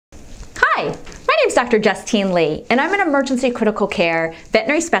Hi, my name is Dr. Justine Lee, and I'm an emergency critical care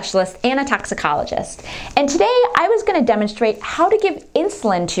veterinary specialist and a toxicologist. And today I was going to demonstrate how to give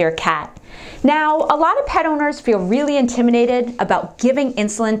insulin to your cat. Now, a lot of pet owners feel really intimidated about giving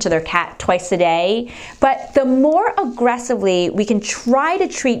insulin to their cat twice a day, but the more aggressively we can try to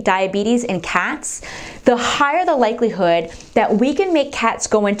treat diabetes in cats, the higher the likelihood that we can make cats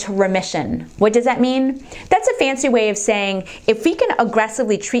go into remission. What does that mean? That's a fancy way of saying if we can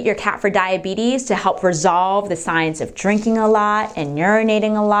aggressively treat your cat for diabetes to help resolve the signs of drinking a lot and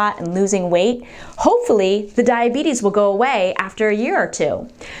urinating a lot and losing weight, hopefully the diabetes will go away after a year or two.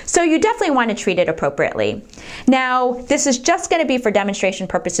 So you definitely want to treat it appropriately. Now, this is just going to be for demonstration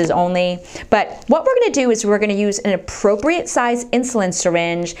purposes only, but what we're going to do is we're going to use an appropriate size insulin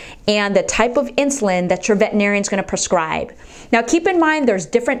syringe and the type of insulin that your veterinarian is going to prescribe. Now, keep in mind there's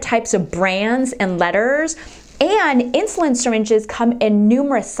different types of brands and letters, and insulin syringes come in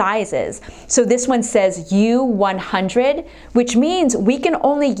numerous sizes. So this one says U100, which means we can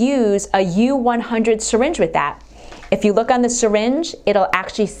only use a U100 syringe with that. If you look on the syringe, it'll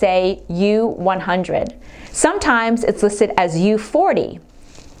actually say U100. Sometimes it's listed as U40.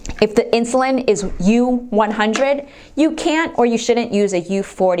 If the insulin is U100, you can't or you shouldn't use a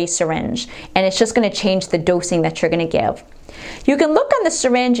U40 syringe, and it's just going to change the dosing that you're going to give. You can look on the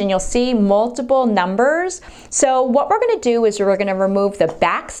syringe and you'll see multiple numbers. So what we're going to do is we're going to remove the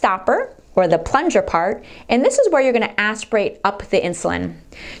back stopper, or the plunger part, and this is where you're going to aspirate up the insulin.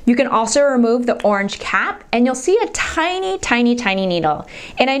 You can also remove the orange cap, and you'll see a tiny, tiny, tiny needle.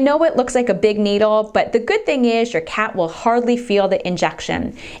 And I know it looks like a big needle, but the good thing is your cat will hardly feel the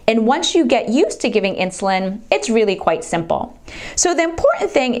injection. And once you get used to giving insulin, it's really quite simple. So the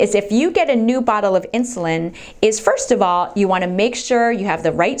important thing is if you get a new bottle of insulin is, first of all, you want to make sure you have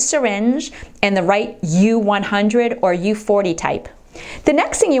the right syringe and the right U100 or U40 type. The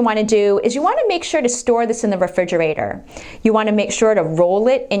next thing you want to do is you want to make sure to store this in the refrigerator. You want to make sure to roll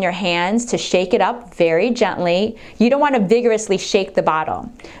it in your hands to shake it up very gently. You don't want to vigorously shake the bottle.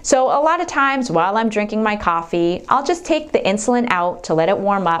 So a lot of times while I'm drinking my coffee, I'll just take the insulin out to let it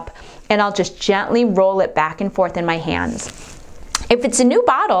warm up, and I'll just gently roll it back and forth in my hands. If it's a new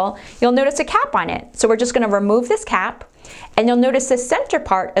bottle, you'll notice a cap on it. So we're just going to remove this cap, and you'll notice the center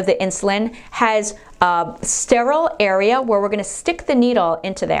part of the insulin has a sterile area where we're going to stick the needle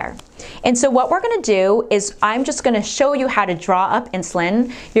into there. And so what we're going to do is I'm just going to show you how to draw up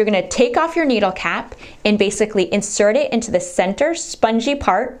insulin. You're going to take off your needle cap and basically insert it into the center spongy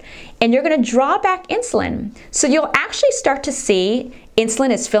part, and you're going to draw back insulin. So you'll actually start to see insulin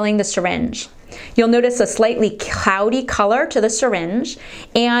is filling the syringe. You'll notice a slightly cloudy color to the syringe,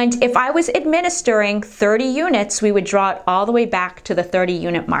 and if I was administering 30 units, we would draw it all the way back to the 30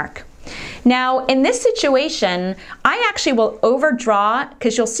 unit mark. Now, in this situation, I actually will overdraw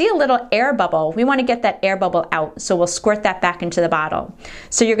because you'll see a little air bubble. We want to get that air bubble out, so we'll squirt that back into the bottle.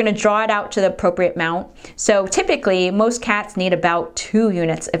 So you're going to draw it out to the appropriate amount. So typically, most cats need about 2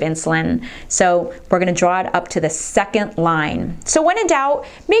 units of insulin. So we're going to draw it up to the second line. So when in doubt,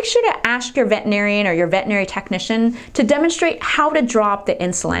 make sure to ask your veterinarian or your veterinary technician to demonstrate how to draw up the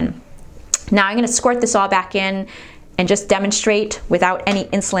insulin. Now I'm going to squirt this all back in and just demonstrate without any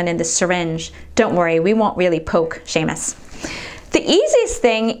insulin in the syringe. Don't worry, we won't really poke Seamus. The easiest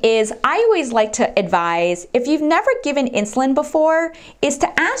thing is I always like to advise, if you've never given insulin before, is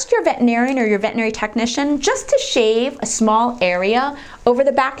to ask your veterinarian or your veterinary technician just to shave a small area over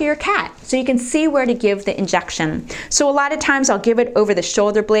the back of your cat so you can see where to give the injection. So a lot of times I'll give it over the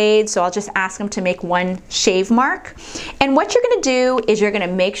shoulder blade, so I'll just ask them to make one shave mark. And what you're going to do is you're going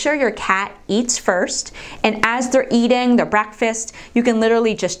to make sure your cat eats first, and as they're eating their breakfast, you can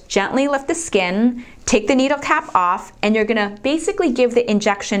literally just gently lift the skin, take the needle cap off, and you're going to basically give the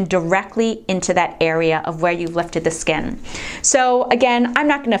injection directly into that area of where you've lifted the skin. So again, I'm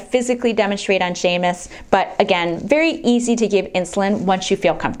not going to physically demonstrate on Seamus, but again, very easy to give insulin once you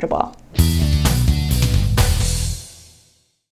feel comfortable.